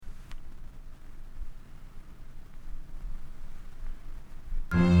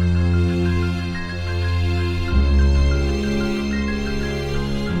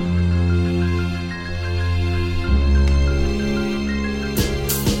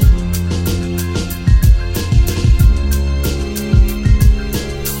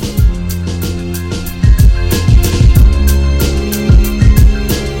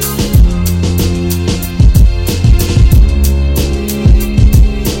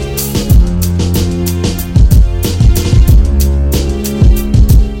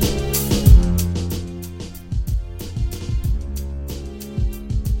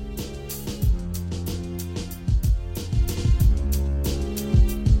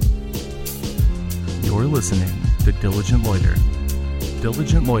You're listening to Diligent Loiter.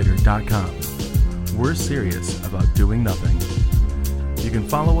 DiligentLoiter.com. We're serious about doing nothing. You can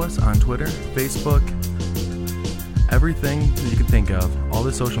follow us on Twitter, Facebook, everything that you can think of, all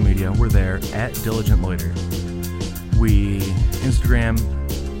the social media, we're there at Diligent Loiter. We Instagram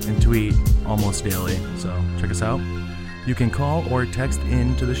and tweet almost daily, so check us out. You can call or text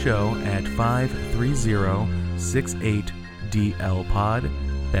in to the show at 530-68DL-POD.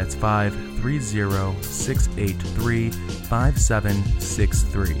 That's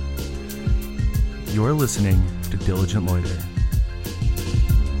 530-683-5763. You're listening to Diligent Loiter.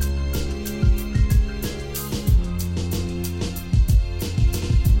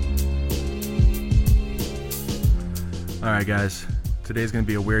 Alright guys, today's going to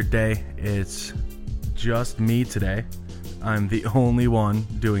be a weird day. It's just me today. I'm the only one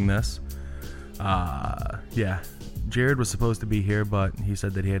doing this. Jared was supposed to be here, but he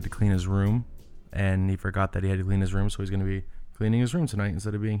said that he had to clean his room, and he forgot that he had to clean his room, so he's going to be cleaning his room tonight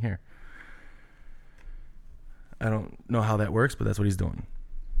instead of being here. I don't know how that works, but that's what he's doing.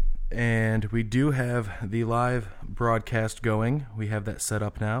 And we do have the live broadcast going. We have that set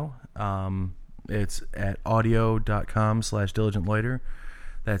up now. It's at audio.com/diligentloiter.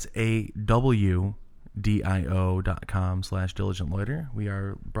 That's awdio.com/diligentloiter. We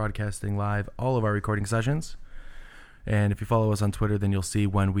are broadcasting live all of our recording sessions. And if you follow us on Twitter, then you'll see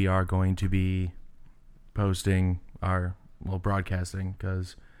when we are going to be posting our, broadcasting,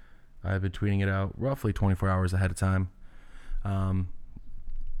 because I've been tweeting it out roughly 24 hours ahead of time.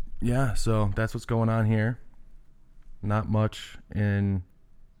 So that's what's going on here. Not much in,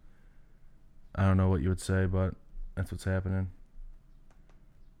 I don't know what you would say, but that's what's happening.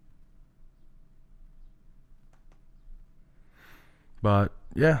 But,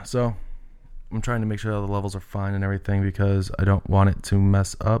 so I'm trying to make sure all the levels are fine and everything because I don't want it to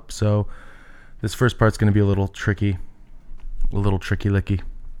mess up. So this first part's going to be a little tricky licky.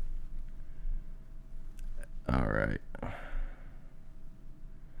 All right.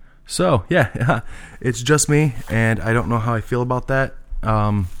 So, it's just me, and I don't know how I feel about that.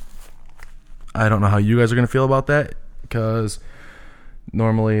 I don't know how you guys are going to feel about that, because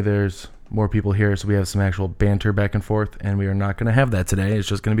normally there's more people here, so we have some actual banter back and forth, and we are not going to have that today. It's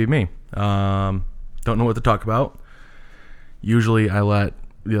just going to be me. Don't know what to talk about. Usually I let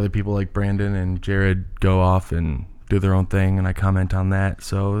the other people like Brandon and Jared go off and do their own thing, and I comment on that,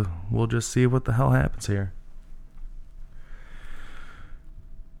 so we'll just see what the hell happens here.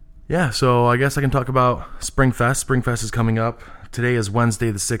 So I guess I can talk about Springfest. Springfest is coming up. Today is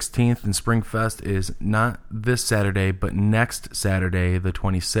Wednesday the 16th, and Springfest is not this Saturday, but next Saturday, the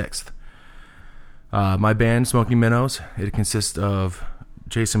 26th. My band, Smoking Minnows, it consists of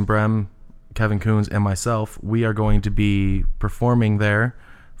Jason Brem, Kevin Coons, and myself. We are going to be performing there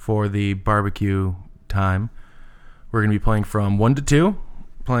for the barbecue time. We're going to be playing from 1 to 2,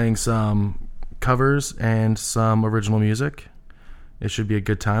 playing some covers and some original music. It should be a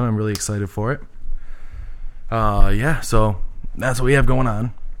good time. I'm really excited for it. So that's what we have going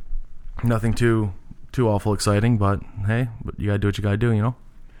on. Nothing too awful exciting, but hey, you gotta do what you gotta do, you know?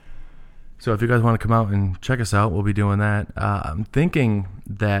 So if you guys want to come out and check us out, we'll be doing that. I'm thinking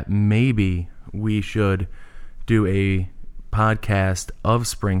that maybe we should do a podcast of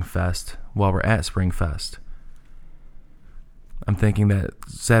Springfest while we're at Springfest. I'm thinking that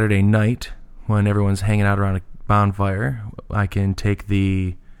Saturday night, when everyone's hanging out around a bonfire, I can take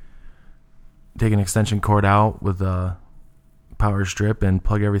an extension cord out with a power strip and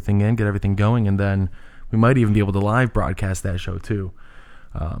plug everything in, get everything going, and then we might even be able to live broadcast that show too.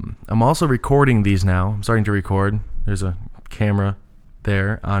 I'm also recording these now. I'm starting to record. There's a camera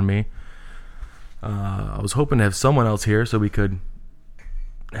there on me. I was hoping to have someone else here so we could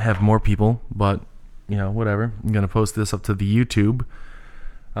have more people, but whatever. I'm going to post this up to the YouTube.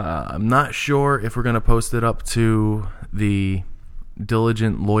 I'm not sure if we're going to post it up to the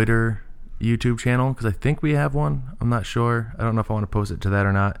Diligent Loiter YouTube channel, because I think we have one. I'm not sure. I don't know if I want to post it to that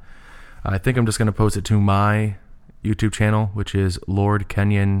or not. I think I'm just going to post it to my YouTube channel, which is Lord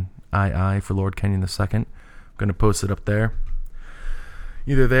Kenyon II for Lord Kenyon II. I'm going to post it up there.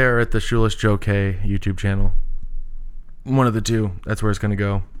 Either there or at the Shoeless Joe K YouTube channel. One of the two. That's where it's going to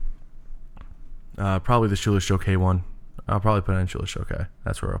go. Probably the Shoeless Joe K one. I'll probably put it in Shoeless Joe K.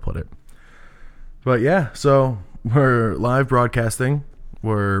 That's where I'll put it. But so we're live broadcasting.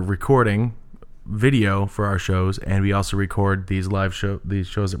 We're recording video for our shows, and we also record these these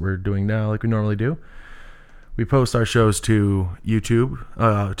shows that we're doing now like we normally do. We post our shows to YouTube,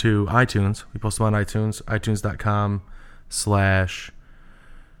 to iTunes. We post them on iTunes,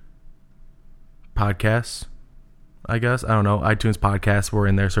 itunes.com/podcasts, I guess. I don't know. iTunes podcasts, we're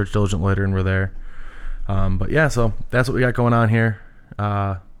in there. Search Diligent Loiter, and we're there. But yeah, so that's what we got going on here.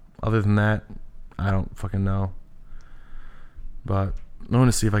 Other than that, I don't fucking know. But I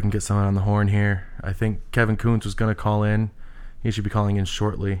want to see if I can get someone on the horn here. I think Kevin Coons was going to call in. He should be calling in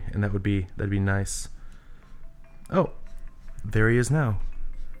shortly, and that'd be nice. Oh, there he is now.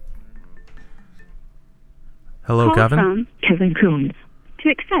 Hello, Call Kevin. From Kevin Coons. To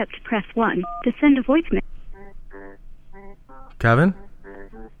accept, press 1. To send a voicemail. Kevin?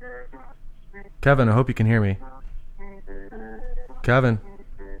 Kevin, I hope you can hear me. Kevin?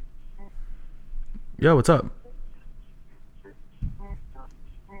 Yo, what's up?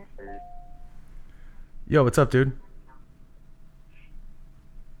 Yo, what's up, dude?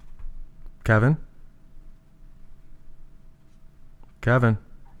 Kevin? Kevin?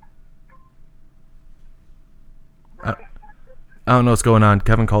 I don't know what's going on.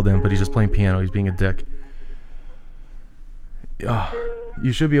 Kevin called in, but he's just playing piano. He's being a dick.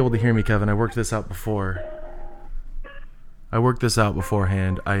 You should be able to hear me, Kevin. I worked this out before. I worked this out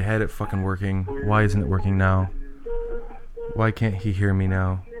beforehand. I had it fucking working. Why isn't it working now? Why can't he hear me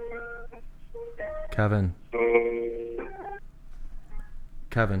now? Kevin.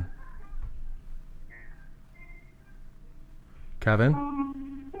 Kevin. Kevin?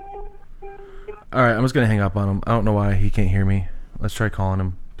 Alright, I'm just going to hang up on him. I don't know why he can't hear me. Let's try calling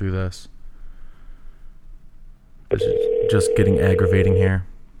him through this. This is just getting aggravating here.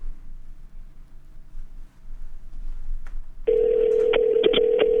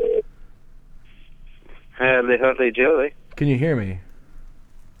 Howdy, Joey. Can you hear me?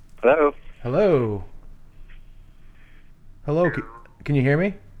 Hello? Hello? Hello? Can you hear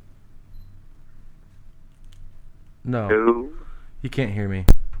me? No. Who? You can't hear me.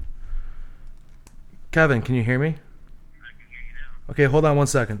 Kevin, can you hear me? I can hear you now. Okay, hold on 1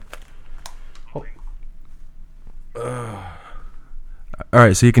 second.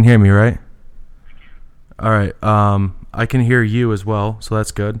 Alright, so you can hear me, right? Alright, I can hear you as well, so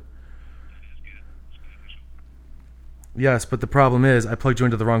that's good. Yes, but the problem is, I plugged you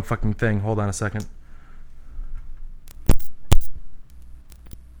into the wrong fucking thing. Hold on a second.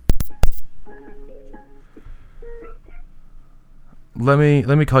 Let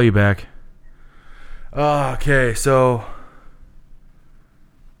me call you back. Okay, so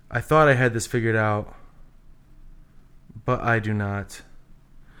I thought I had this figured out, but I do not.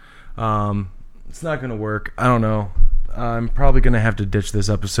 It's not gonna work. I don't know. I'm probably gonna have to ditch this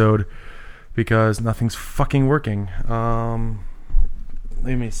episode because nothing's fucking working.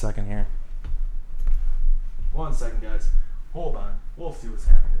 Give me a second here. 1 second, guys. Hold on. We'll see what's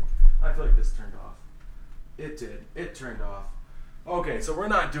happening. I feel like this turned off. It did. It turned off. Okay, so we're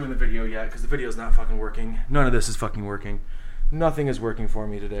not doing the video yet because the video's not fucking working. None of this is fucking working. Nothing is working for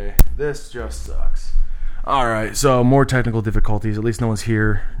me today. This just sucks. Alright, so more technical difficulties. At least no one's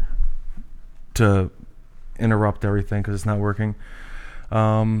here to interrupt everything because it's not working.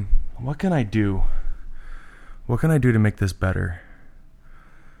 What can I do? What can I do to make this better?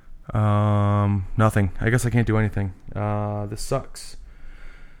 Nothing. I guess I can't do anything. This sucks.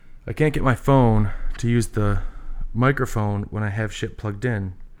 I can't get my phone to use the microphone when I have shit plugged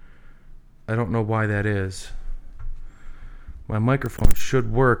in. I don't know why that is. My microphone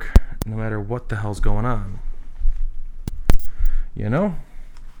should work no matter what the hell's going on. You know?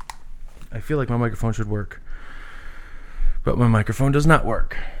 I feel like my microphone should work. But my microphone does not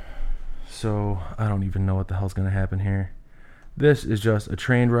work. So I don't even know what the hell's going to happen here. This is just a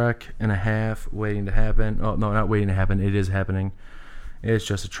train wreck and a half waiting to happen. Oh, no, not waiting to happen. It is happening. It's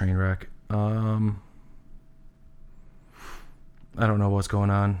just a train wreck. I don't know what's going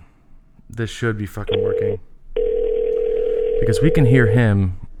on. This should be fucking working. Because we can hear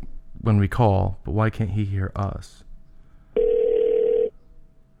him when we call, but why can't he hear us?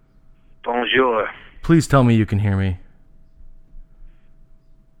 Bonjour. Please tell me you can hear me.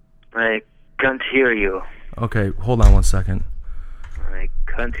 I can't hear you. Okay, hold on 1 second. I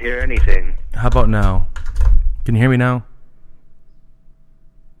can't hear anything. How about now? Can you hear me now?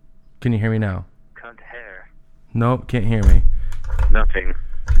 Can you hear me now? Can't hear. Nope, can't hear me. Nothing.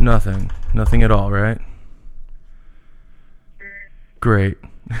 Nothing. Nothing at all, right? Great.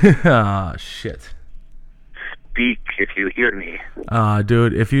 Ah, shit. Speak if you hear me.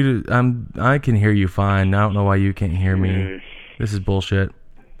 Dude, if you, I can hear you fine. I don't know why you can't hear me. This is bullshit.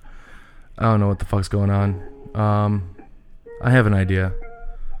 I don't know what the fuck's going on. I have an idea.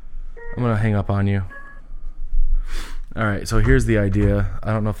 I'm gonna hang up on you. Alright, so here's the idea.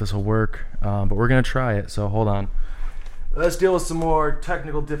 I don't know if this will work, but we're gonna try it, so hold on. Let's deal with some more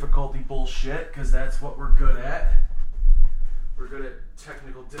technical difficulty bullshit, because that's what we're good at. We're good at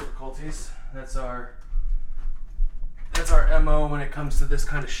technical difficulties. That's our That's our MO when it comes to this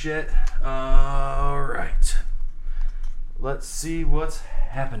kind of shit. Alright. Let's see what's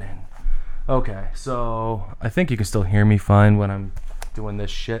happening. Okay, so I think you can still hear me fine when I'm doing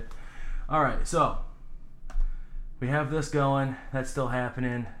this shit. Alright, so we have this going. That's still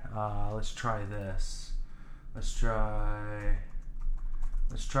happening. Let's try this. Let's try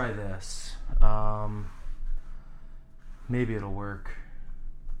this. Maybe it'll work.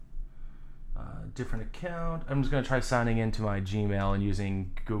 Different account. I'm just going to try signing into my Gmail and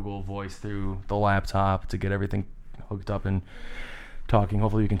using Google Voice through the laptop to get everything hooked up and talking.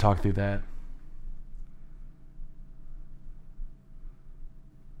 Hopefully you can talk through that.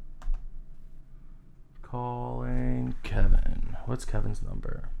 Calling Kevin. What's Kevin's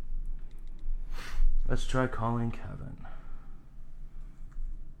number? Let's try calling Kevin.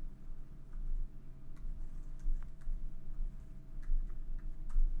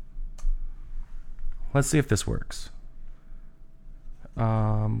 Let's see if this works.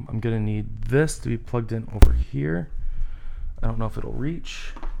 I'm going to need this to be plugged in over here. I don't know if it'll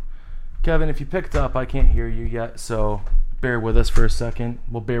reach. Kevin, if you picked up, I can't hear you yet, so bear with us for a second.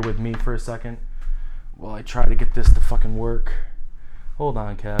 Well, bear with me for a second while I try to get this to fucking work. Hold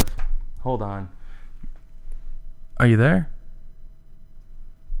on, Kev. Hold on. Are you there?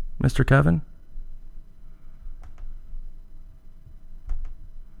 Mr. Kevin?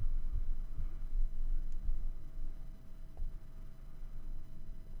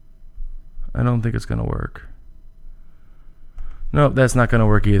 I don't think it's going to work. Nope, that's not going to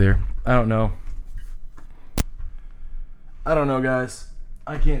work either. I don't know. Guys.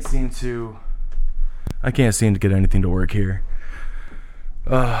 I can't seem to get anything to work here.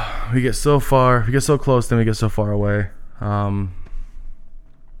 We get so close, then we get so far away. I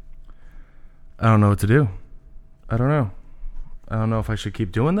don't know what to do. I don't know if I should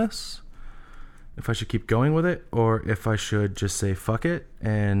keep doing this, if I should keep going with it, or if I should just say fuck it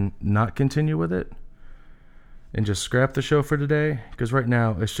and not continue with it and just scrap the show for today, because right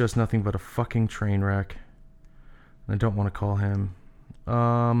now it's just nothing but a fucking train wreck. I don't want to call him.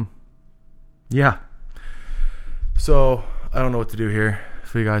 Yeah. So I don't know what to do here.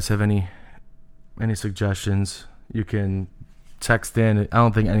 If you guys have any suggestions, you can text in. I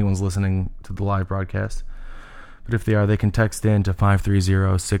don't think anyone's listening to the live broadcast, but if they are, they can text in to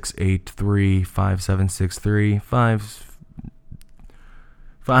 530-683-5763,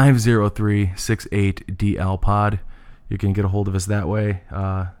 503-68DL-POD. You can get a hold of us that way.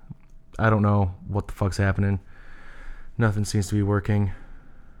 I don't know what the fuck's happening. Nothing seems to be working.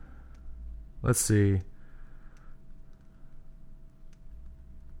 Let's see.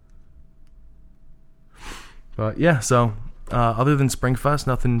 But yeah, so other than Springfest,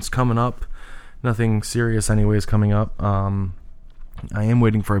 nothing's coming up. Nothing serious anyways coming up. I am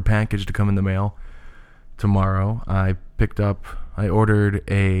waiting for a package to come in the mail tomorrow. I ordered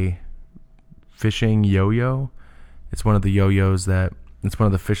a fishing yo-yo. It's one of the yo-yos it's one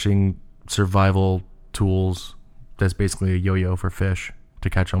of the fishing survival tools that's basically a yo-yo for fish to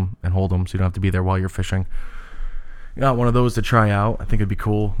catch them and hold them so you don't have to be there while you're fishing. Got one of those to try out. I think it'd be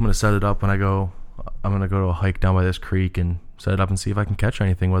cool. I'm going to set it up when I'm going to go to a hike down by this creek and set it up and see if I can catch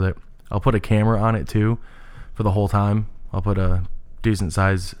anything with it. I'll put a camera on it too for the whole time. I'll put a decent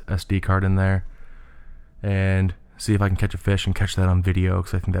size SD card in there and see if I can catch a fish and catch that on video,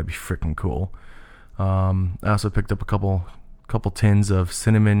 because I think that'd be freaking cool. I also picked up a couple tins of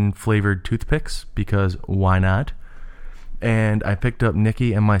cinnamon flavored toothpicks, because why not? And I picked up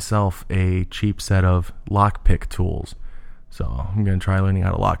Nikki and myself a cheap set of lockpick tools. So I'm going to try learning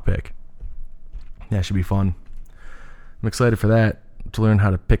how to lockpick. That should be fun. I'm excited for that, to learn how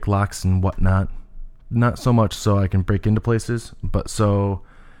to pick locks and whatnot. Not so much so I can break into places, but so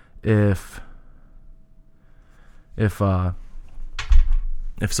if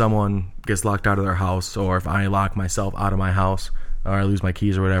someone gets locked out of their house, or if I lock myself out of my house, or I lose my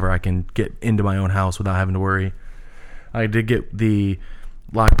keys or whatever, I can get into my own house without having to worry. I did get the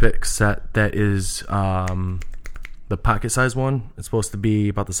lockpick set that is the pocket-sized one. It's supposed to be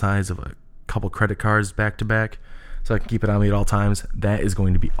about the size of a couple credit cards back to back, so I can keep it on me at all times. That is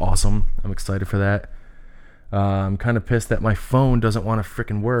going to be awesome. I'm excited for that. I'm kind of pissed that my phone doesn't want to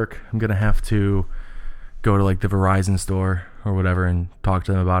freaking work. I'm going to have to go to like the Verizon store or whatever and talk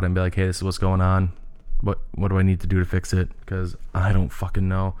to them about it and be like, hey, this is what's going on. What do I need to do to fix it? Because I don't fucking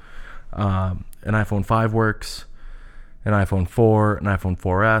know. An iPhone 5 works. An iPhone 4, an iPhone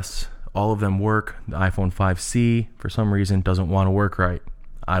 4S. All of them work. The iPhone 5C, for some reason, doesn't want to work right.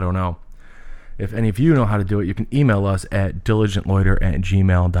 I don't know. If any of you know how to do it, you can email us at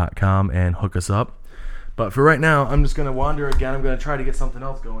diligentloiter@gmail.com and hook us up. But for right now, I'm just going to wander again. I'm going to try to get something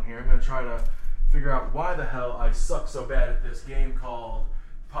else going here. I'm going to try to figure out why the hell I suck so bad at this game called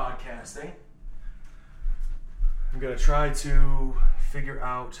podcasting. I'm going to try to figure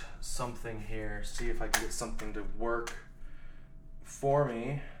out something here, see if I can get something to work for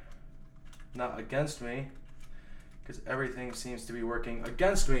me, not against me, because everything seems to be working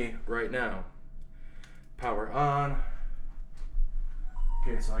against me right now. Power on.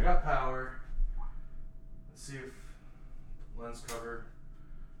 Okay, so I got power. Let's see if lens cover.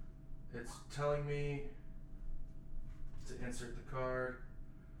 It's telling me to insert the card.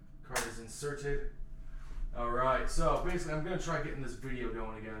 Card is inserted. Alright, so basically I'm going to try getting this video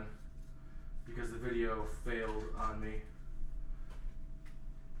going again because the video failed on me.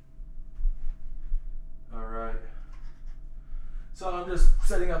 Alright. So I'm just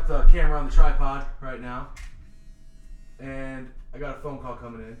setting up the camera on the tripod right now. And I got a phone call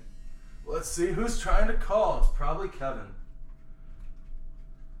coming in. Let's see who's trying to call. It's probably Kevin.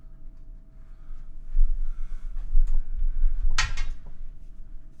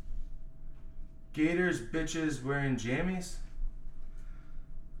 Gators, bitches wearing jammies?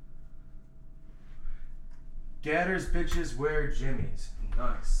 Gators, bitches wear jimmies.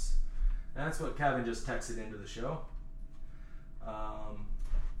 Nice. That's what Kevin just texted into the show.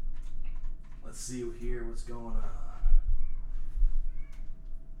 Let's see here what's going on.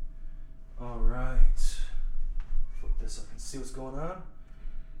 Alright. Flip this so I can see what's going on.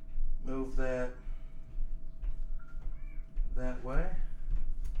 Move that way.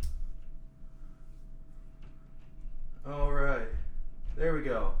 Alright. There we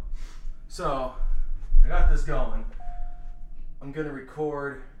go. So, I got this going. I'm going to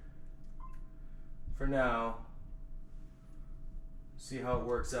record for now. See how it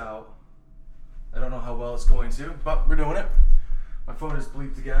works out. I don't know how well it's going to, but we're doing it. My phone is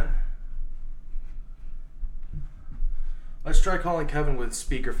bleeped again. Let's try calling Kevin with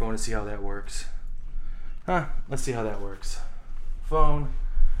speakerphone and see how that works. Let's see how that works. Phone.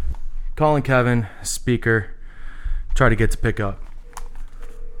 Calling Kevin, speaker. Try to get to pick up.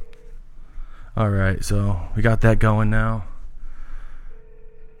 Alright, so we got that going now.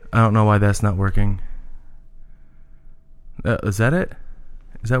 I don't know why that's not working. Is that it?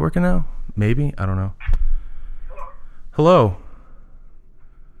 Is that working now? Maybe? I don't know. Hello?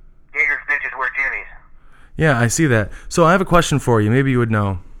 Gators, bitches wear jimmies. Yeah, I see that. So I have a question for you. Maybe you would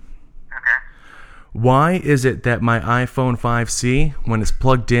know. Okay. Why is it that my iPhone 5C, when it's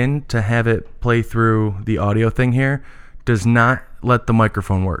plugged in to have it play through the audio thing here, does not let the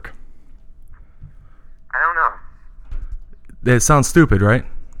microphone work? I don't know. It sounds stupid, right?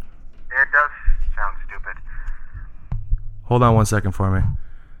 It does sound stupid. Hold on one second for me.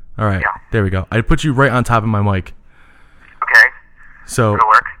 All right, Yeah. There we go. I put you right on top of my mic, Okay. so It'll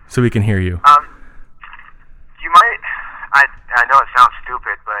work. so we can hear you. You might, I know it sounds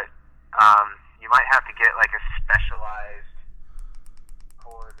stupid, but you might have to get like a specialized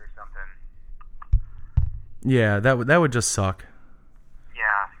cord or something. Yeah, that would just suck. Yeah.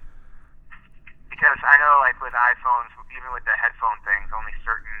 Because I know like with iPhones, even with the headphone things, only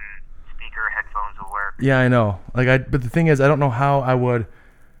certain speaker headphones will work. Yeah, I know. But the thing is, I don't know how I would.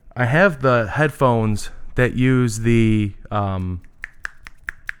 I have the headphones that use the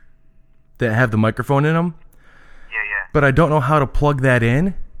that have the microphone in them. Yeah. But I don't know how to plug that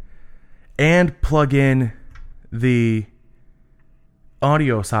in and plug in the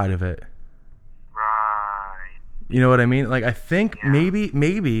audio side of it. Right. You know what I mean? Like, I think Yeah.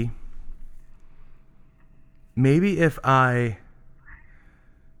 maybe if I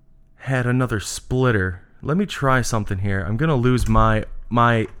had another splitter. Let me try something here. I'm going to lose my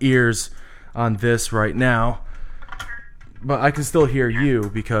ears on this right now. But I can still hear you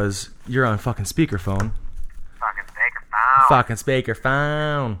because you're on fucking speakerphone. Fucking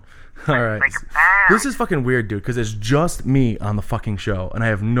speakerphone. All right. Speakerphone. This is fucking weird, dude, because it's just me on the fucking show, and I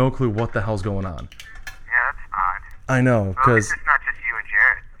have no clue what the hell's going on. Yeah, that's odd. I know, Well, at because least it's not just you and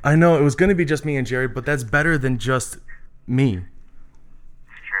Jared. I know it was going to be just me and Jerry, but that's better than just me,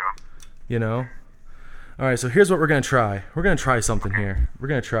 It's true. you know? All right, so here's what we're going to try. We're going to try something here. We're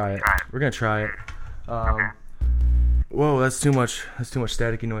going to try it. Try it. We're going to try it. Okay. Whoa, that's too much. That's too much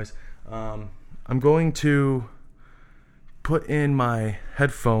staticky noise. I'm going to put in my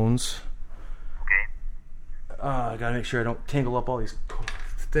headphones. Okay. I gotta make sure I don't tangle up all these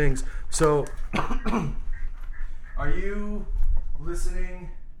things. So, are you listening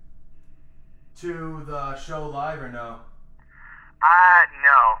to the show live or no?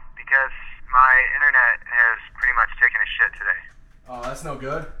 No, because my internet has pretty much taken a shit today. Oh, that's no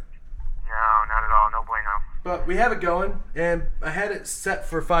good. No, not at all. No bueno. But we have it going, and I had it set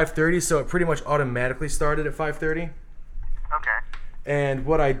for 5:30, so it pretty much automatically started at 5:30. Okay. And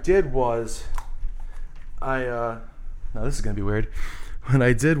what I did was, now this is gonna be weird. What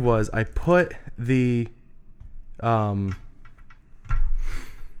I did was I put the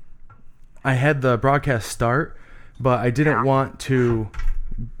I had the broadcast start, but I didn't want to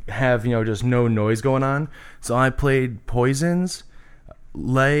have, just no noise going on. So I played Poison's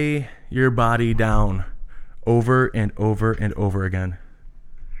Lay Your Body Down over and over and over again.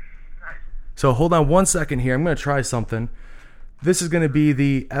 So hold on 1 second here. I'm going to try something. This is going to be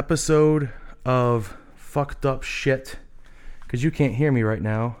the episode of Fucked Up Shit, because you can't hear me right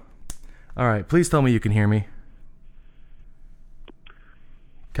now. All right, please tell me you can hear me.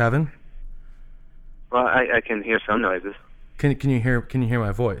 Kevin? Well, I can hear some noises. Can you hear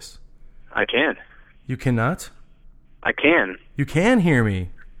my voice? I can. You cannot? I can. You can hear me.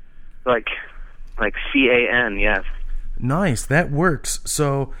 Like CAN, yes. Nice, that works.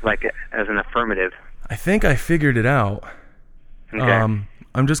 So like as an affirmative. I think I figured it out. Okay.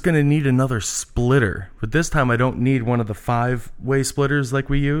 I'm just going to need another splitter, but this time I don't need one of the 5-way splitters like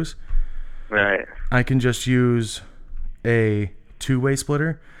we use. Right. I can just use a 2-way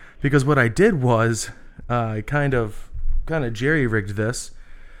splitter, because what I did was I kind of jerry-rigged this.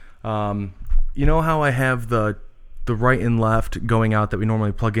 You know how I have the right and left going out that we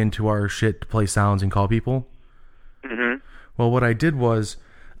normally plug into our shit to play sounds and call people? Mm-hmm. Well, what I did was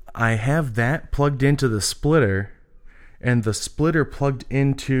I have that plugged into the splitter, and the splitter plugged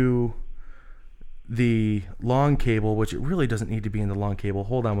into the long cable, which it really doesn't need to be in the long cable.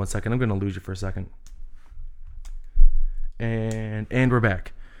 Hold on 1 second. I'm going to lose you for a second. And we're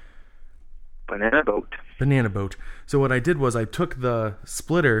back. Banana boat. So what I did was I took the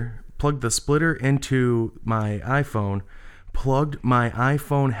splitter, plugged the splitter into my iPhone, plugged my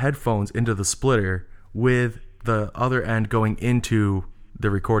iPhone headphones into the splitter with the other end going into the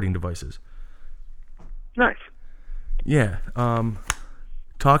recording devices. Nice. Yeah.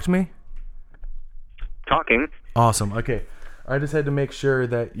 Talk to me? Talking. Awesome. Okay. I just had to make sure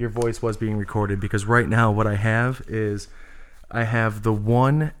that your voice was being recorded, because right now what I have is I have the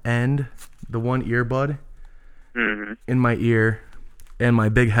one earbud in my ear and my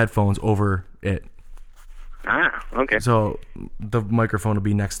big headphones over it. Ah, okay. So the microphone will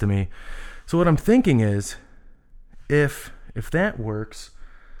be next to me. So what I'm thinking is, if that works,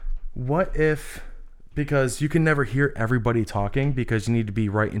 what if, because you can never hear everybody talking because you need to be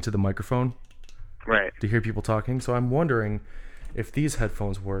right into the microphone. Right. To hear people talking. So I'm wondering if these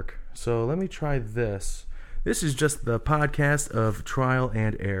headphones work. So let me try this. This is just the podcast of trial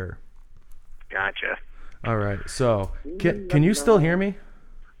and error. Gotcha. All right. So can you still hear me?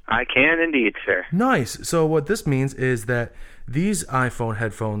 I can indeed, sir. Nice. So what this means is that these iPhone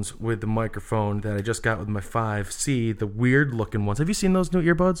headphones with the microphone that I just got with my 5C, the weird looking ones. Have you seen those new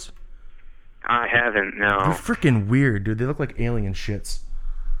earbuds? I haven't, no. They're freaking weird, dude. They look like alien shits.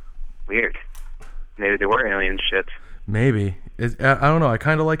 Weird. Maybe they were alien shit. Maybe. I don't know. I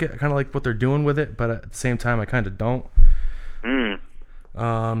kind of like it. I kind of like what they're doing with it, but at the same time, I kind of don't.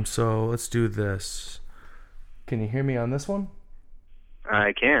 So let's do this. Can you hear me on this one?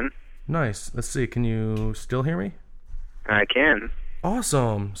 I can. Nice. Let's see. Can you still hear me? I can.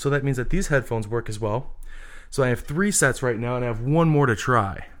 Awesome. So that means that these headphones work as well. So I have 3 sets right now, and I have 1 more to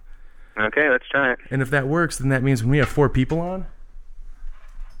try. Okay, let's try it. And if that works, then that means when we have 4 people on,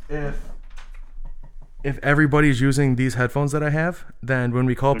 if everybody's using these headphones that I have, then when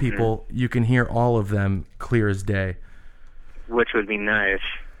we call people, you can hear all of them clear as day. Which would be nice.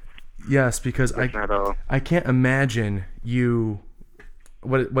 Yes, because I can't imagine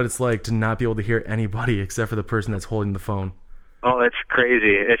what it's like to not be able to hear anybody except for the person that's holding the phone. Oh, it's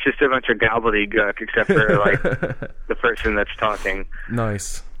crazy. It's just a bunch of gobbledygook except for like the person that's talking.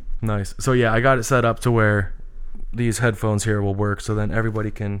 Nice. So yeah, I got it set up to where these headphones here will work, so then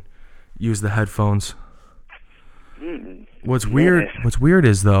everybody can use the headphones. What's weird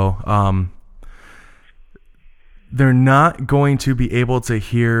is though, they're not going to be able to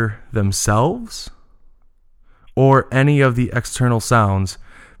hear themselves or any of the external sounds,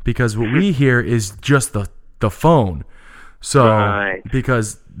 because what we hear is just the phone. So right.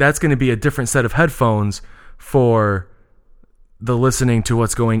 Because that's going to be a different set of headphones for the listening to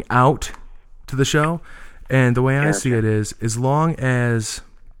what's going out to the show. And the way I see it is, as long as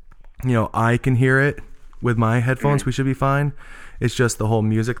I can hear it with my headphones, we should be fine. It's just the whole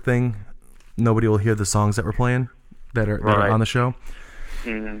music thing. Nobody will hear the songs that we're playing that are on the show.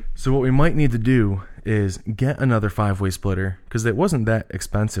 So what we might need to do is get another 5-way splitter, because it wasn't that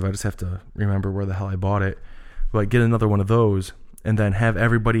expensive. I just have to remember where the hell I bought it. But get another one of those, and then have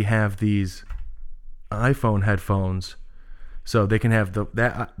everybody have these iPhone headphones, so they can have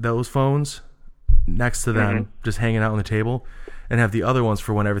those phones next to them, just hanging out on the table, and have the other ones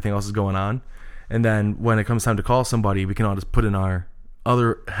for when everything else is going on. And then when it comes time to call somebody, we can all just put in our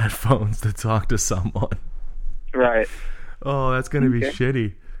other headphones to talk to someone. Right. Oh, that's going to be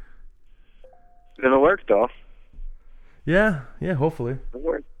shitty. It'll work, though. Yeah, hopefully. It'll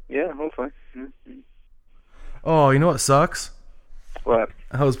work. Yeah, hopefully. Mm-hmm. Oh, you know what sucks? What?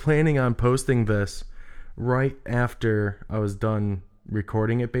 I was planning on posting this right after I was done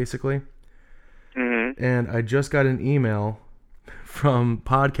recording it, basically. Mm-hmm. And I just got an email from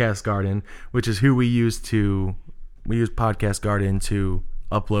Podcast Garden, which is who we use Podcast Garden to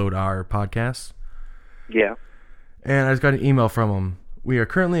upload our podcasts. Yeah. And I just got an email from them. We are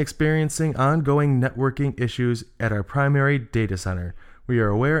currently experiencing ongoing networking issues at our primary data center. We are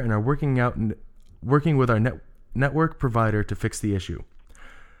aware and are working with our network provider to fix the issue.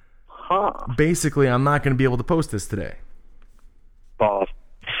 Huh. Basically, I'm not going to be able to post this today. Balls.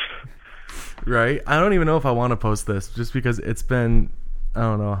 Right? I don't even know if I want to post this, just because it's been, I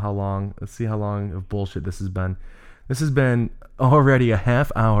don't know how long. Let's see how long of bullshit this has been. This has been already a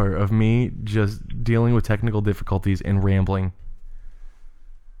half hour of me just dealing with technical difficulties and rambling.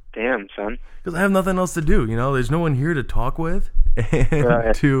 Damn, son. Because I have nothing else to do, There's no one here to talk with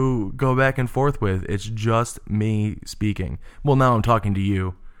and to go back and forth with. It's just me speaking. Well, now I'm talking to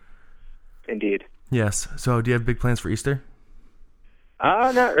you. Indeed. Yes. So, do you have big plans for Easter?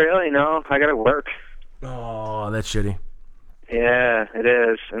 Not really, no. I gotta work. Oh, that's shitty. Yeah, it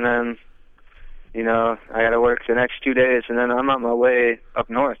is. And then, I gotta work the next 2 days, and then I'm on my way up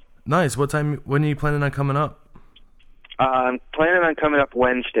north. Nice. When are you planning on coming up? I'm planning on coming up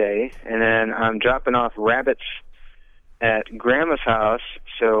Wednesday, and then I'm dropping off rabbits at Grandma's house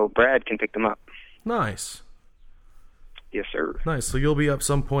so Brad can pick them up. Nice. Yes, sir. Nice. So you'll be up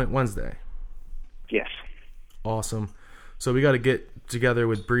some point Wednesday? Yes. Awesome. So we got to get together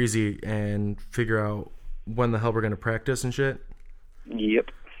with Breezy and figure out when the hell we're going to practice and shit?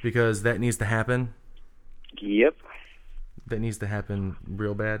 Yep. Because that needs to happen? Yep. That needs to happen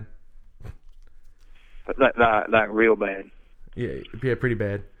real bad? Like real bad. Yeah, pretty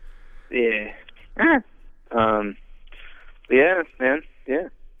bad. Yeah. Yeah, man. Yeah.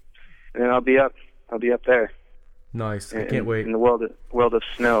 And then I'll be up there. Nice. I can't wait. In the world of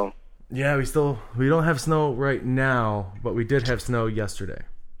snow. Yeah, we don't have snow right now, but we did have snow yesterday.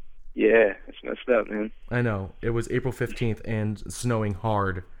 Yeah, it's messed up, man. I know. It was April 15th and snowing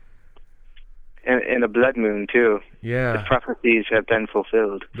hard. And a blood moon, too. Yeah. The prophecies have been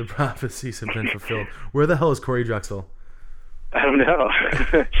fulfilled. The prophecies have been fulfilled. Where the hell is Corey Drexel? I don't know.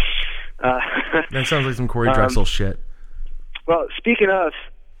 That sounds like some Corey Drexel shit. Well,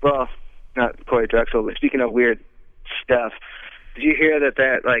 not Corey Drexel, but speaking of weird stuff, did you hear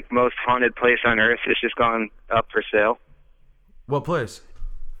that like most haunted place on Earth has just gone up for sale? What place?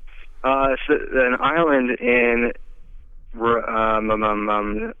 It's an island in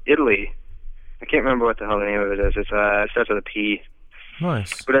Italy. I can't remember what the hell the name of it is. It starts with a P.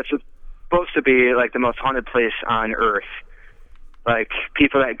 Nice. But it's supposed to be like the most haunted place on Earth. Like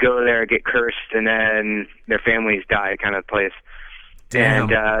people that go there get cursed and then their families die, kind of place.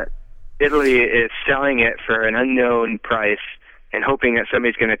 Damn. And Italy is selling it for an unknown price and hoping that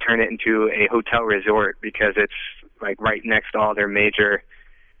somebody's going to turn it into a hotel resort because it's like right next to all their major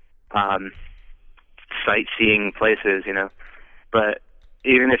sightseeing places, But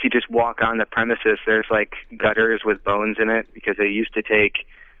even if you just walk on the premises, there's like gutters with bones in it because they used to take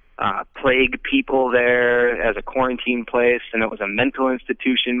plague people there as a quarantine place, and it was a mental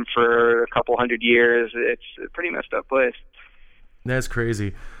institution for a couple hundred years. It's a pretty messed up place. That's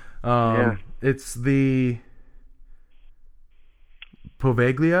crazy. Yeah. It's the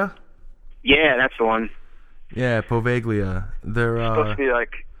Poveglia? Yeah, that's the one. Yeah, Poveglia. They're supposed to be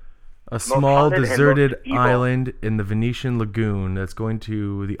like a small deserted evil island in the Venetian Lagoon that's going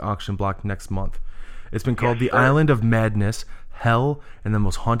to the auction block next month. It's been called the Island of Madness, Hell, and the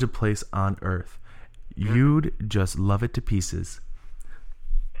most haunted place on Earth. You'd just love it to pieces.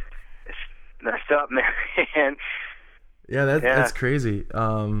 It's messed up, man. Yeah, that's crazy.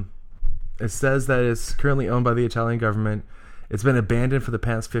 It says that it's currently owned by the Italian government. It's been abandoned for the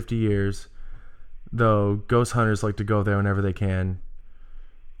past 50 years, though ghost hunters like to go there whenever they can.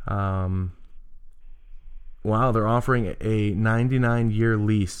 Wow, they're offering a 99-year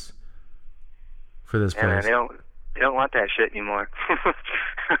lease for this place. Man, they don't want that shit anymore.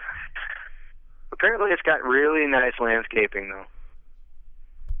 Apparently, it's got really nice landscaping, though.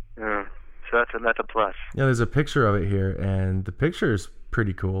 Yeah, so that's a plus. Yeah, there's a picture of it here, and the picture is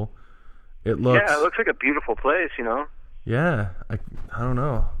pretty cool. It looks like a beautiful place, Yeah, I don't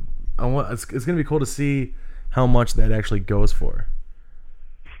know. It's gonna be cool to see how much that actually goes for.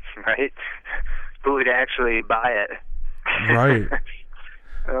 Right? Who would actually buy it? Right.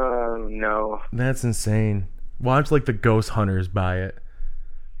 Oh, no. That's insane. Watch like the ghost hunters buy it.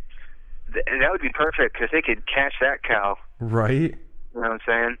 That would be perfect because they could catch that cow. Right? You know what I'm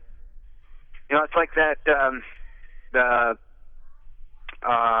saying? You know, it's like that,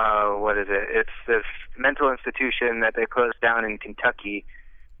 what is it? It's this mental institution that they closed down in Kentucky.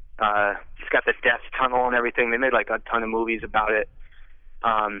 It's got the death tunnel and everything. They made like a ton of movies about it.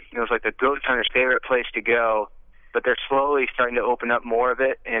 It was like the ghost hunter's favorite place to go, but they're slowly starting to open up more of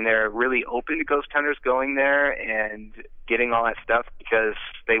it, and they're really open to ghost hunters going there and getting all that stuff because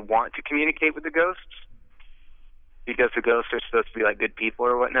they want to communicate with the ghosts, because the ghosts are supposed to be like good people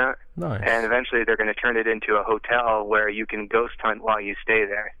or whatnot. Nice. And eventually they're going to turn it into a hotel where you can ghost hunt while you stay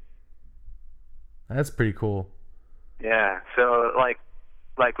there. That's pretty cool. Yeah, so like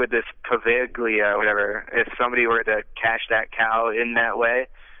with this Paviglia or whatever, if somebody were to cash that cow in that way,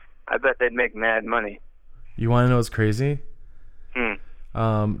 I bet they'd make mad money. You want to know what's crazy?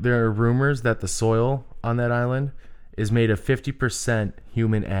 There are rumors that the soil on that island is made of 50%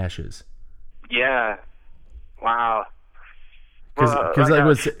 human ashes. Yeah. Wow.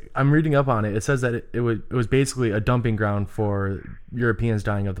 Because I'm reading up on it. It says that it was basically a dumping ground for Europeans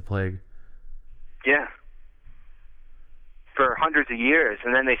dying of the plague. Yeah. For hundreds of years,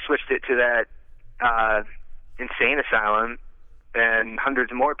 and then they switched it to that insane asylum, and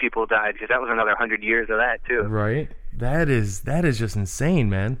hundreds of more people died because that was another 100 years of that too. Right. That is just insane,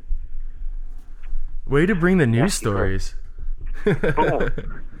 man. Way to bring the news stories. Cool.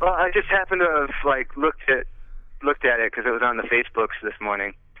 Well, I just happened to have looked at it because it was on the Facebooks this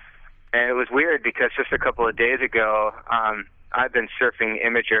morning, and it was weird because just a couple of days ago, I've been surfing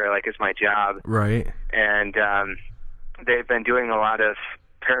Imager like it's my job. Right. And they've been doing a lot of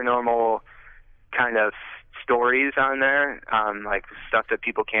paranormal kind of stories on there, like stuff that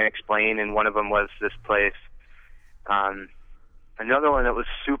people can't explain, and one of them was this place. Another one that was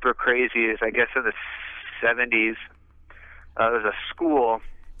super crazy is, I guess, in the 70s, there was a school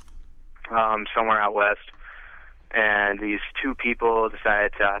somewhere out west, and these two people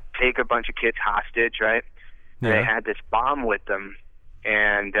decided to take a bunch of kids hostage, right? Yeah. They had this bomb with them,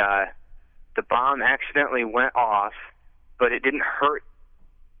 and the bomb accidentally went off, but it didn't hurt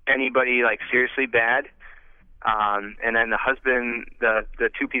anybody like seriously bad. And then the husband, the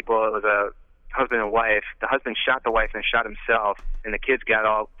two people, it was a husband and wife. The husband shot the wife and shot himself, and the kids got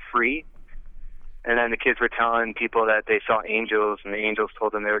all free. And then the kids were telling people that they saw angels, and the angels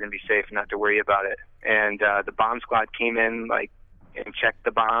told them they were going to be safe and not to worry about it. And the bomb squad came in and checked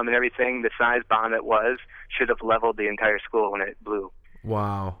the bomb and everything. The size bomb it was should have leveled the entire school when it blew.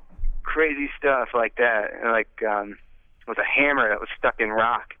 Wow. Crazy stuff like that. And it was a hammer that was stuck in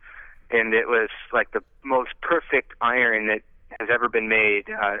rock, and it was like the most perfect iron that has ever been made.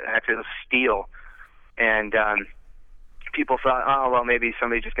 Actually, it was steel. And people thought, oh, well, maybe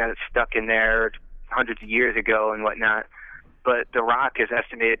somebody just got it stuck in there hundreds of years ago and whatnot. But the rock is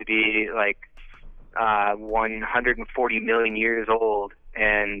estimated to be 140 million years old,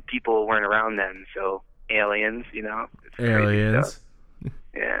 and people weren't around then. So aliens, it's aliens.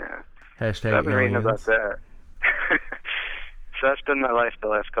 Yeah. Hashtag so I've been reading aliens. about that. So that's been my life the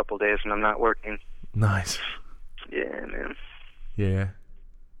last couple of days, and I'm not working. Nice. Yeah, man. Yeah.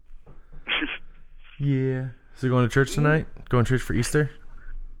 Yeah. So you going to church tonight? Going to church for Easter?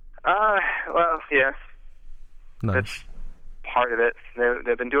 Well, yeah. Nice. That's part of it.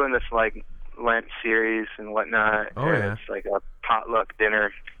 They've been doing this Lent series and whatnot. Oh, and yeah. It's like a potluck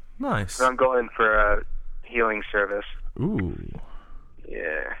dinner. Nice. So I'm going for a healing service. Ooh.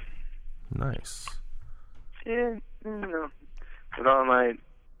 Yeah. Nice. Yeah, with all my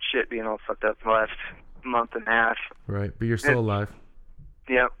shit being all fucked up the last month and a half. Right, but you're still alive.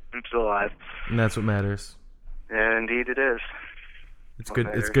 Yep, I'm still alive. And that's what matters. And indeed it is. It's good.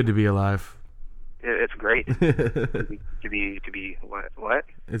 It's good to be alive. It's great to be what?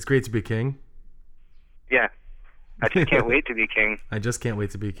 It's great to be king. Yeah, I just can't wait to be king. I just can't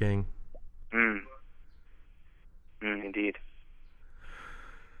wait to be king. Indeed.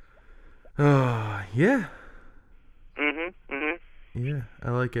 Oh, yeah. Mhm. Yeah,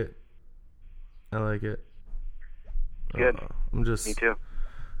 I like it. Good. I'm just. Me too.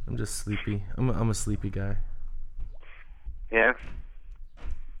 I'm just sleepy. I'm a sleepy guy. Yeah.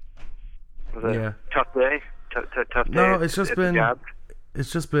 Was it a tough day? Tough day. No, it's just at the been. job?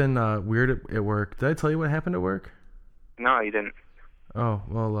 It's just been weird at work. Did I tell you what happened at work? No, you didn't. Oh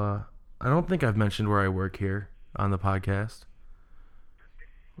well, I don't think I've mentioned where I work here on the podcast.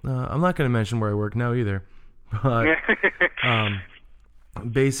 I'm not going to mention where I work now either. But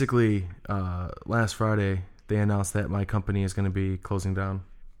basically, last Friday they announced that my company is going to be closing down.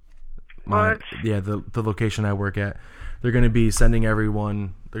 What? The location I work at. They're going to be sending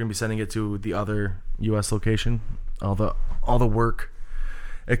everyone. They're going to be sending it to the other U.S. location. All the work,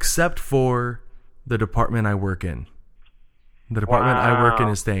 except for the department I work in. The department I work in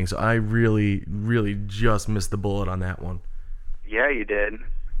is staying. So I really, really just missed the bullet on that one. Yeah, you did.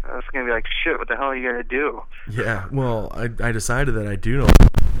 I was going to be like, shit, what the hell are you going to do? Yeah, well, I decided that I do know.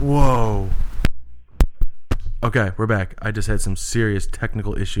 Whoa. Okay, we're back. I just had some serious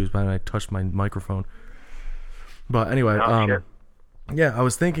technical issues when I touched my microphone. But anyway, yeah, I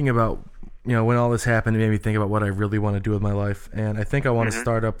was thinking about, when all this happened, it made me think about what I really want to do with my life. And I think I want to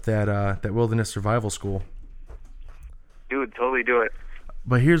start up that wilderness survival school. Dude, totally do it.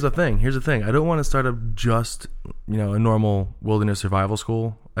 But here's the thing. I don't want to start up just, a normal wilderness survival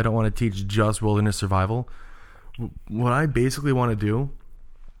school. I don't want to teach just wilderness survival. What I basically want to do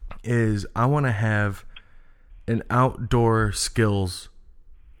is I want to have an outdoor skills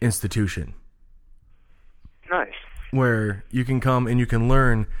institution. Nice. Where you can come and you can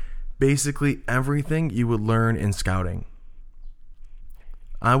learn basically everything you would learn in scouting.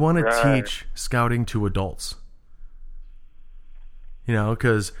 I want to teach scouting to adults.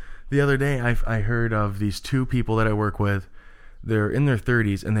 Because the other day I heard of these two people that I work with. They're in their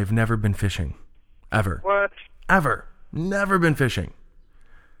 30s and they've never been fishing. Ever. What? Ever. Never been fishing.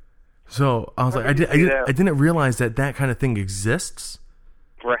 So I was like, I didn't realize that kind of thing exists.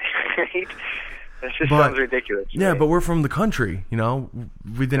 Right. That just sounds ridiculous. Yeah, but we're from the country,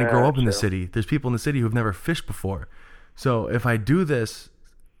 We didn't grow up in the city. There's people in the city who've never fished before. So if I do this,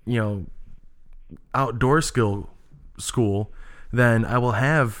 outdoor skill school, then I will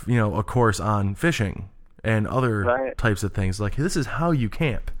have, a course on fishing and other types of things. Like, this is how you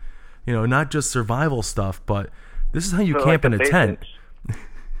camp. Not just survival stuff, but this is how you camp in a tent.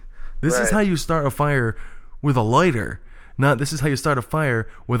 This is how you start a fire with a lighter. Not this is how you start a fire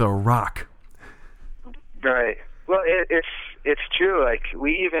with a rock. Right. Well, it's true. Like,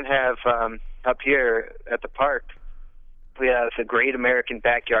 we even have up here at the park, we have the Great American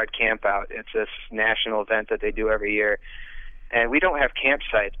Backyard Campout. It's this national event that they do every year. And we don't have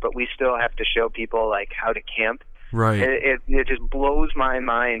campsites, but we still have to show people, like, how to camp. Right. It just blows my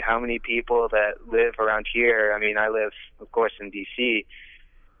mind how many people that live around here. I mean, I live, of course, in D.C.,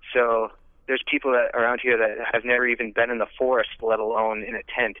 so there's people that around here that have never even been in the forest, let alone in a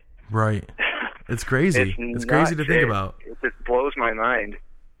tent. Right. It's crazy. It's crazy to think about. It just blows my mind.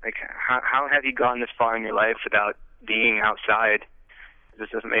 Like, how have you gotten this far in your life without being outside? This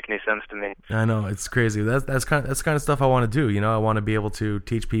doesn't make any sense to me. I know, it's crazy. That's kind of stuff I want to do. I want to be able to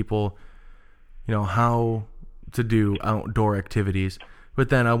teach people, how to do outdoor activities. But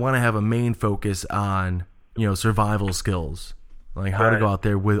then I want to have a main focus on, survival skills. Like how to go out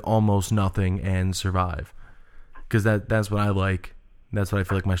there with almost nothing and survive. Because that's what I like. That's what I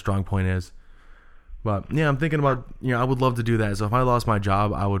feel like my strong point is. But yeah, I'm thinking about, I would love to do that. So if I lost my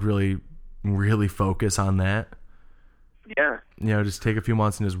job, I would really, really focus on that. Yeah. Just take a few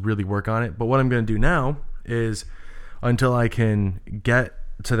months and just really work on it. But what I'm going to do now is, until I can get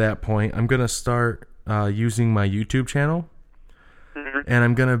to that point, I'm going to start using my YouTube channel. Mm-hmm. And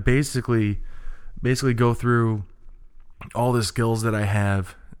I'm going to basically go through all the skills that I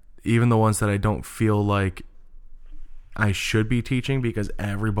have, even the ones that I don't feel like I should be teaching because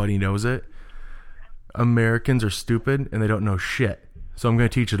everybody knows it. Americans are stupid and they don't know shit. So I'm going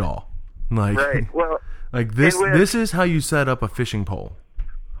to teach it all. Like, right. Well, like this is how you set up a fishing pole.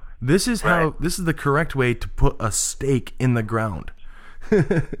 This is this is the correct way to put a stake in the ground.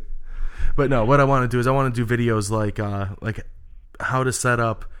 But no, what I want to do is I want to do videos like how to set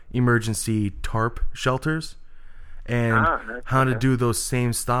up emergency tarp shelters and how to do those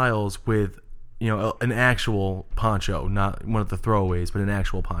same styles with, an actual poncho, not one of the throwaways, but an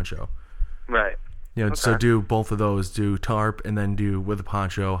actual poncho. Right. So do both of those, do tarp and then do with a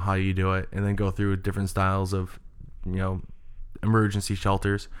poncho, how you do it, and then go through different styles of, emergency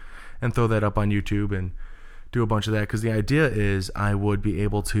shelters and throw that up on YouTube and do a bunch of that. Because the idea is I would be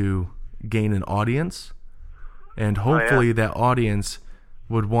able to gain an audience, and hopefully that audience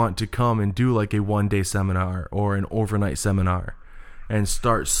would want to come and do like a one-day seminar or an overnight seminar and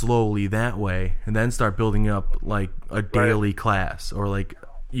start slowly that way, and then start building up like a daily class, or like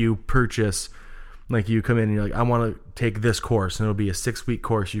you purchase, like you come in and you're like, I want to take this course, and it'll be a 6-week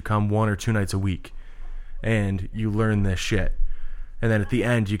course. You come 1 or 2 nights a week and you learn this shit. And then at the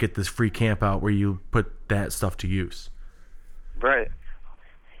end you get this free camp out where you put that stuff to use. Right.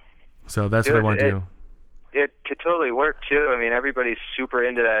 So that's what I want to do. It could totally work too. I mean, everybody's super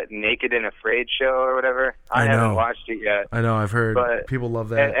into that Naked and Afraid show or whatever. I haven't watched it yet. I know, I've heard. But people love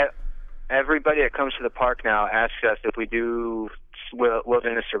that. Everybody that comes to the park now asks us if we do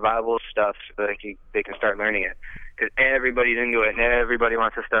wilderness survival stuff so that they can start learning it. Because everybody's into it and everybody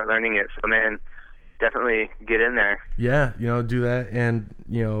wants to start learning it. So, man, definitely get in there. Yeah, do that, and,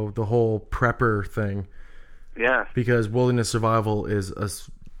 the whole prepper thing. Yeah. Because wilderness survival is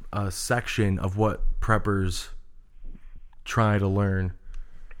a section of what preppers try to learn.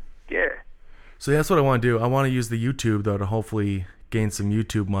 Yeah. So that's what I want to do. I want to use the YouTube, though, to hopefully gain some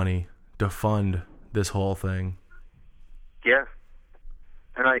YouTube money to fund this whole thing. Yeah.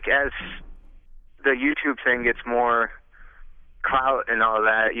 And, as the YouTube thing gets more clout and all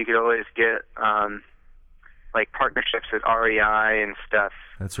that, you could always get, partnerships with REI and stuff.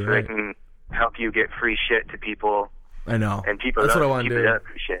 That's right. So right. they can help you get free shit to people. I know. And people That's love, what I want to do. People love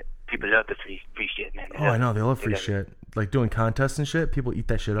free shit. People love the free shit, man. I know. They love free shit. Like doing contests and shit, people eat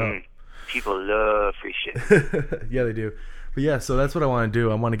that shit up. People love free shit. Yeah, they do. But yeah, so that's what I want to do.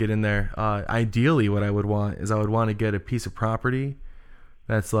 I want to get in there. Ideally, what I would want is I would want to get a piece of property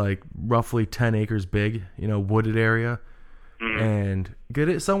that's like roughly 10 acres big, wooded area, and get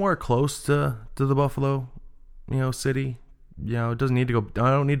it somewhere close to the Buffalo, city. It doesn't need to go.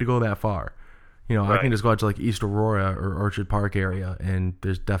 I don't need to go that far. Right. I can just go out to like East Aurora or Orchard Park area, and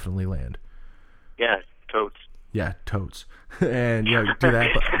there's definitely land. Yeah, totes. Yeah, totes. And do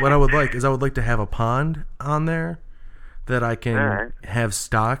that. But what I would like is to have a pond on there that I can have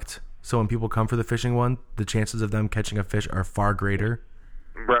stocked, so when people come for the fishing one, the chances of them catching a fish are far greater.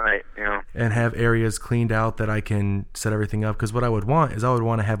 Right, yeah. And have areas cleaned out that I can set everything up. Because what I would want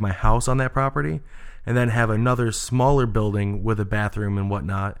to have my house on that property, and then have another smaller building with a bathroom and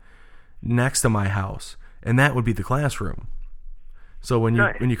whatnot next to my house, and that would be the classroom. So when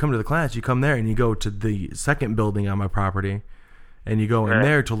you come to the class, you come there and you go to the second building on my property, and you go in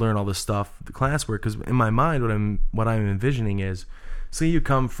there to learn all this stuff, the classwork. Because in my mind, what I'm envisioning is, say you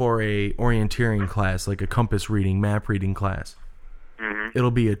come for a orienteering class, like a compass reading, map reading class. Mm-hmm.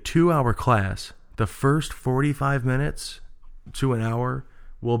 It'll be a 2-hour class. The first 45 minutes to an hour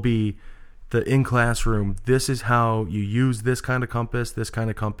will be the in-classroom. This is how you use this kind of compass, this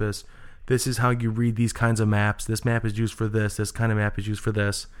kind of compass. This is how you read these kinds of maps. This map is used for this. This kind of map is used for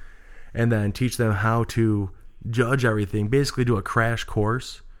this. And then teach them how to judge everything. Basically do a crash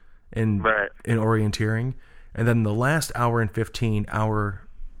course in orienteering. And then the last hour and 15 hour,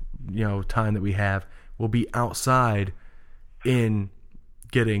 time that we have will be outside in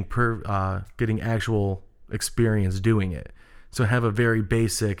getting actual experience doing it. So have a very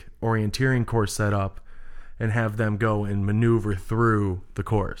basic orienteering course set up and have them go and maneuver through the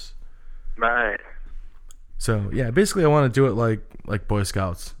course. Right. So, yeah, basically I want to do it like Boy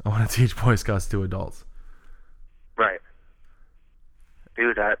Scouts. I want to teach Boy Scouts to adults. Right.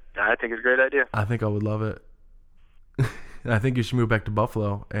 Dude, I think it's a great idea. I think I would love it. I think you should move back to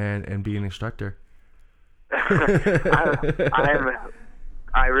Buffalo and be an instructor. I'm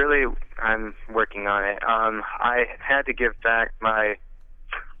working on it. I had to give back my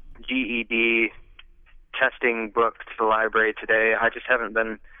GED testing book to the library today. I just haven't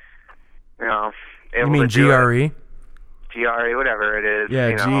been, able You mean to do GRE? it. GRE, whatever it is.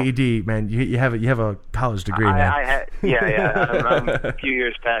 Yeah, GED, man. You have a college degree, man. I'm a few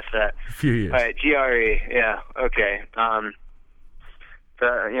years past that. A few years. All right, GRE, yeah, okay. I'm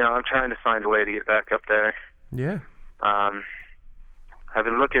trying to find a way to get back up there. Yeah. I've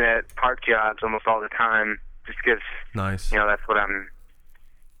been looking at park jobs almost all the time, just because. Nice. That's what I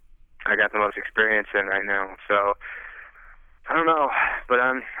got the most experience in right now. So I don't know, but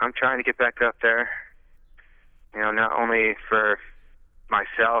I'm trying to get back up there. Not only for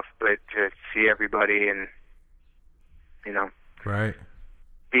myself, but to see everybody and right.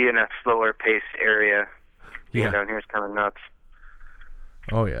 Be in a slower paced area. Yeah. Down here is kind of nuts.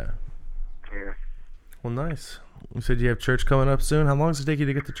 Oh yeah. Yeah. Well, nice. You said you have church coming up soon. How long does it take you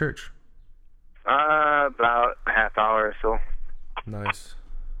to get to church? About a half hour or so. Nice.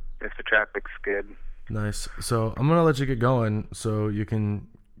 If the traffic's good. Nice. So I'm gonna let you get going so you can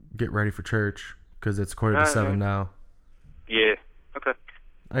get ready for church because it's 6:45 now. Yeah. Okay.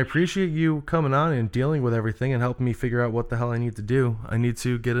 I appreciate you coming on and dealing with everything and helping me figure out what the hell I need to do. I need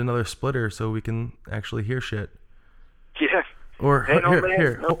to get another splitter so we can actually hear shit. Yeah. Or hey,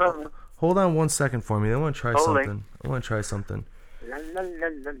 here. No problem. Hold on 1 second for me. I want to try something. I want to try something here.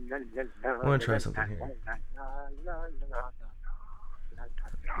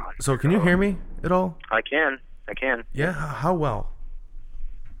 So can you hear me at all? I can. Yeah? How well?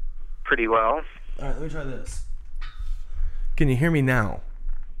 Pretty well. All right, let me try this. Can you hear me now?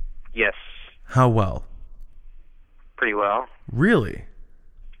 Yes. How well? Pretty well. Really?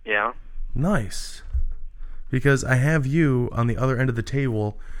 Yeah. Nice. Because I have you on the other end of the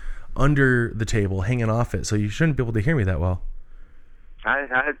table, under the table, hanging off it, so you shouldn't be able to hear me that well.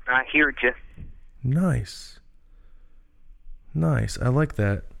 I hear you. Nice. I like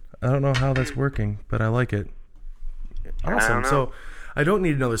that. I don't know how that's working, but I like it. Awesome. So I don't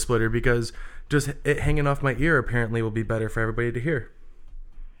need another splitter because just it hanging off my ear apparently will be better for everybody to hear.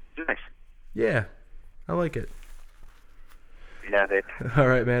 Nice. Yeah, I like it. Love it. All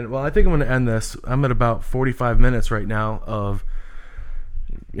right, man. Well, I think I'm going to end this. I'm at about 45 minutes right now of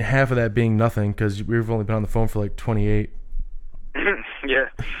half of that being nothing because we've only been on the phone for like 28. Yeah.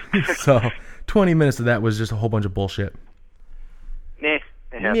 So 20 minutes of that was just a whole bunch of bullshit. Nah,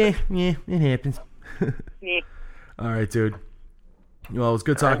 it happens. Yeah, it happens. Nah. All right, dude. Well, it was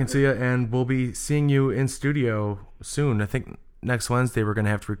good talking to you, and we'll be seeing you in studio soon. I think next Wednesday we're going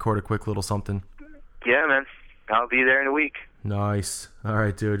to have to record a quick little something. Yeah, man. I'll be there in a week. Nice. All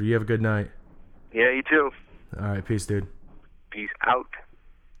right, dude. You have a good night. Yeah, you too. All right, peace, dude. Peace out.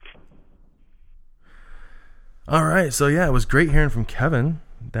 All right, so yeah, it was great hearing from Kevin.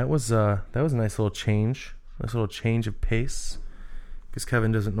 That was a nice little change. Nice little change of pace. Because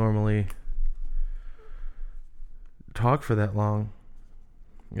Kevin doesn't normally talk for that long.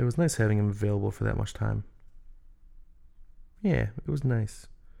 It was nice having him available for that much time. Yeah, it was nice.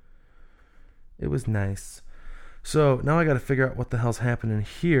 It was nice. So now I got to figure out what the hell's happening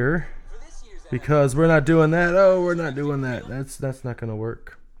here, because we're not doing that. Oh, we're not doing that. That's not gonna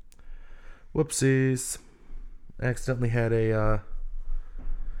work. Whoopsies! I accidentally had an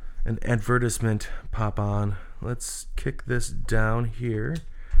advertisement pop on. Let's kick this down here.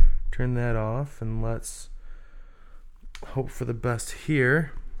 Turn that off, and let's hope for the best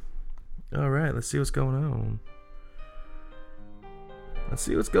here. All right, let's see what's going on. Let's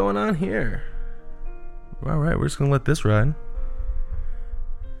see what's going on here. All right, we're just going to let this ride.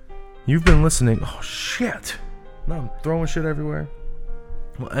 You've been listening. Oh, shit. Now I'm throwing shit everywhere.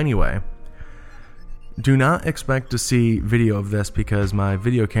 Well, anyway, do not expect to see video of this because my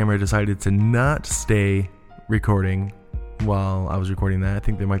video camera decided to not stay recording while I was recording that. I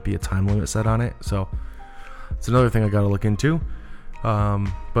think there might be a time limit set on it, so it's another thing I got to look into.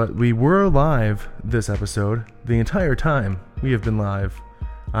 But we were live this episode. The entire time we have been live.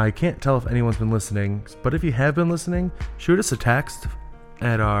 I can't tell if anyone's been listening, but if you have been listening, shoot us a text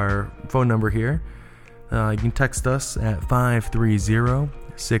at our phone number here. You can text us at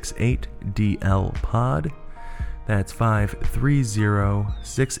 530-68DL-POD. That's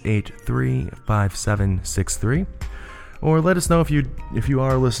 530-683-5763. Or let us know if you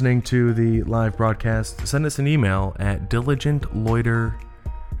are listening to the live broadcast. Send us an email at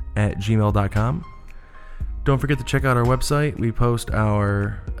diligentloiter@gmail.com. Don't forget to check out our website. We post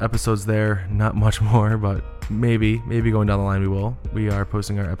our episodes there. Not much more, but maybe going down the line we will. We are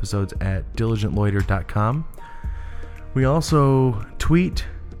posting our episodes at diligentloiter.com. We also tweet,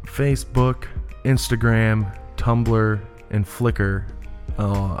 Facebook, Instagram, Tumblr, and Flickr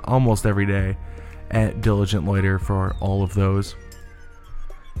almost every day at Diligent Loiter for all of those.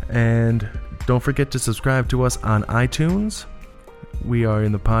 And don't forget to subscribe to us on iTunes. We are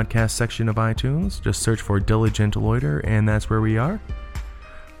in the podcast section of iTunes. Just search for Diligent Loiter, and that's where we are.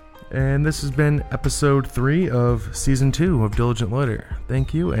 And this has been episode 3 of season 2 of Diligent Loiter.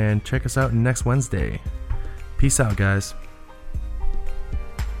 Thank you, and check us out next Wednesday. Peace out, guys.